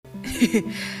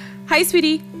Hi,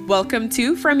 sweetie. Welcome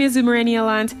to From Your Zoomerania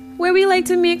Land, where we like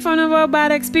to make fun of our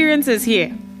bad experiences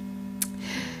here.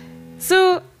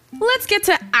 So, let's get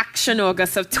to Action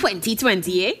August of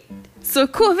 2020, eh? So,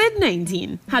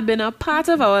 COVID-19 had been a part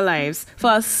of our lives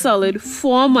for a solid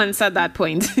 4 months at that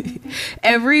point.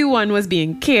 Everyone was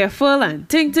being careful and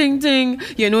ting, ting, ting.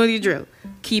 You know the drill.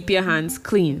 Keep your hands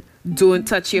clean. Don't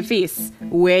touch your face.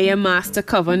 Wear your mask to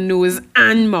cover nose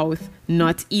and mouth.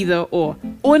 Not either or.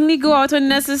 Only go out when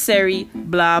necessary.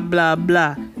 Blah, blah,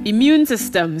 blah. Immune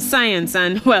system, science,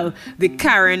 and, well, the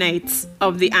Karenites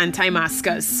of the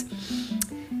anti-maskers.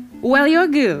 Well, your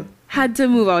girl had to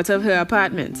move out of her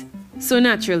apartment. So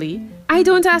naturally, I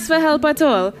don't ask for help at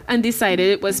all and decided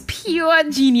it was pure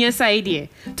genius idea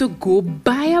to go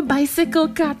buy a bicycle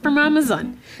cart from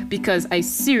Amazon because I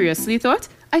seriously thought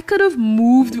I could have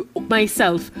moved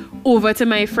myself over to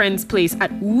my friend's place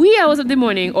at wee hours of the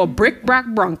morning or brick-brack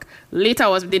bronk late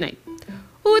hours of the night.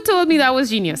 Who told me that was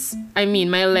genius? I mean,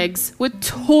 my legs were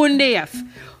toned AF,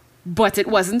 but it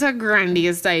wasn't a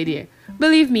grandiose idea.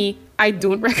 Believe me, I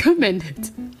don't recommend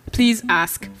it. Please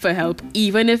ask for help,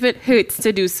 even if it hurts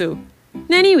to do so.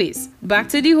 Anyways, back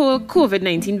to the whole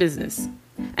COVID-19 business.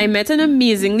 I met an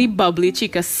amazingly bubbly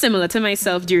chica similar to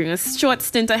myself during a short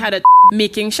stint I had at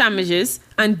making sandwiches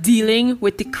and dealing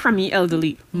with the crummy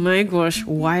elderly. My gosh,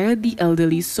 why are the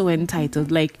elderly so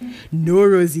entitled? Like, no,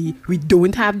 Rosie, we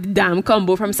don't have the damn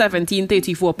combo from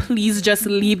 1734. Please just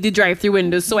leave the drive-thru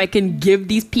windows so I can give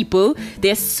these people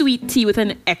their sweet tea with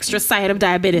an extra side of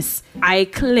diabetes. I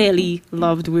clearly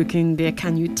loved working there,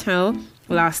 can you tell?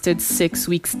 Lasted 6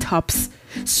 weeks tops.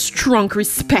 Strong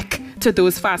respect to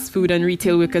those fast food and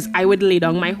retail workers. I would lay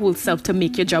down my whole self to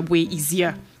make your job way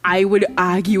easier. I would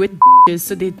argue with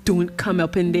so they don't come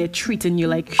up in there treating you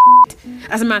like shit.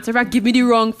 As a matter of fact, give me the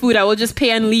wrong food, I will just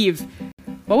pay and leave.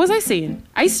 What was I saying?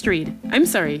 I strayed. I'm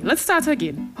sorry. Let's start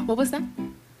again. What was that?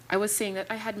 I was saying that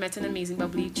I had met an amazing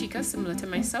bubbly chica similar to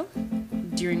myself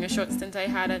during a short stint I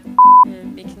had at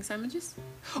making sandwiches.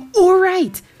 All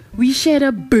right. We shared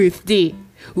a birthday.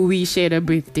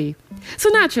 So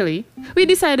naturally, we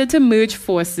decided to merge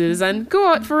forces and go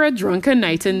out for a drunken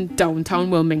night in downtown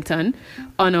Wilmington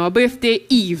on our birthday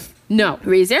eve. Now,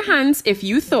 raise your hands if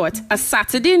you thought a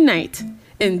Saturday night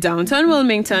in downtown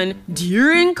Wilmington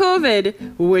during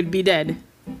COVID would be dead.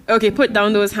 Okay, put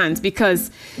down those hands because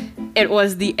it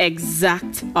was the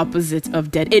exact opposite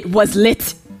of dead. It was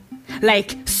lit.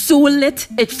 Like, so lit,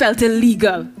 it felt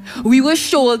illegal. We were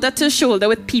shoulder to shoulder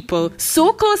with people,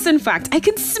 so close in fact, I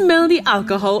could smell the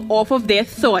alcohol off of their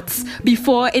thoughts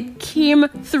before it came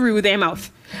through their mouth.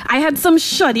 I had some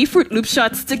shoddy Fruit Loop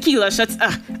shots, tequila shots.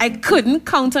 I couldn't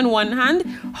count on one hand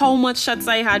how much shots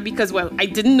I had because, well, I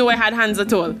didn't know I had hands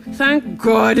at all. Thank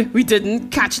God we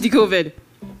didn't catch the COVID.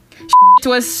 It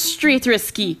was straight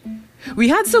risky. We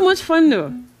had so much fun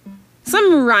though.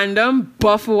 Some random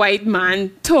buff white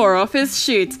man tore off his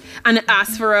shirt and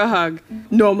asked for a hug.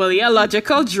 Normally, a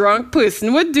logical drunk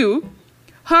person would do.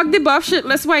 Hug the buff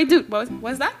shirtless white dude. What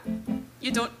was that?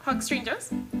 You don't hug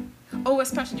strangers? Oh,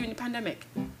 especially during the pandemic.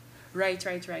 Right.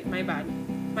 My bad,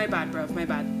 bruv, my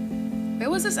bad.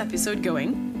 Where was this episode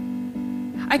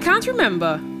going? I can't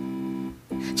remember.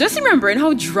 Just remembering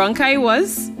how drunk I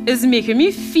was is making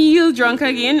me feel drunk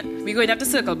again. We're going to have to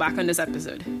circle back on this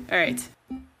episode. All right.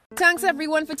 Thanks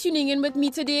everyone for tuning in with me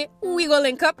today. We will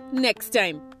link up next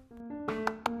time.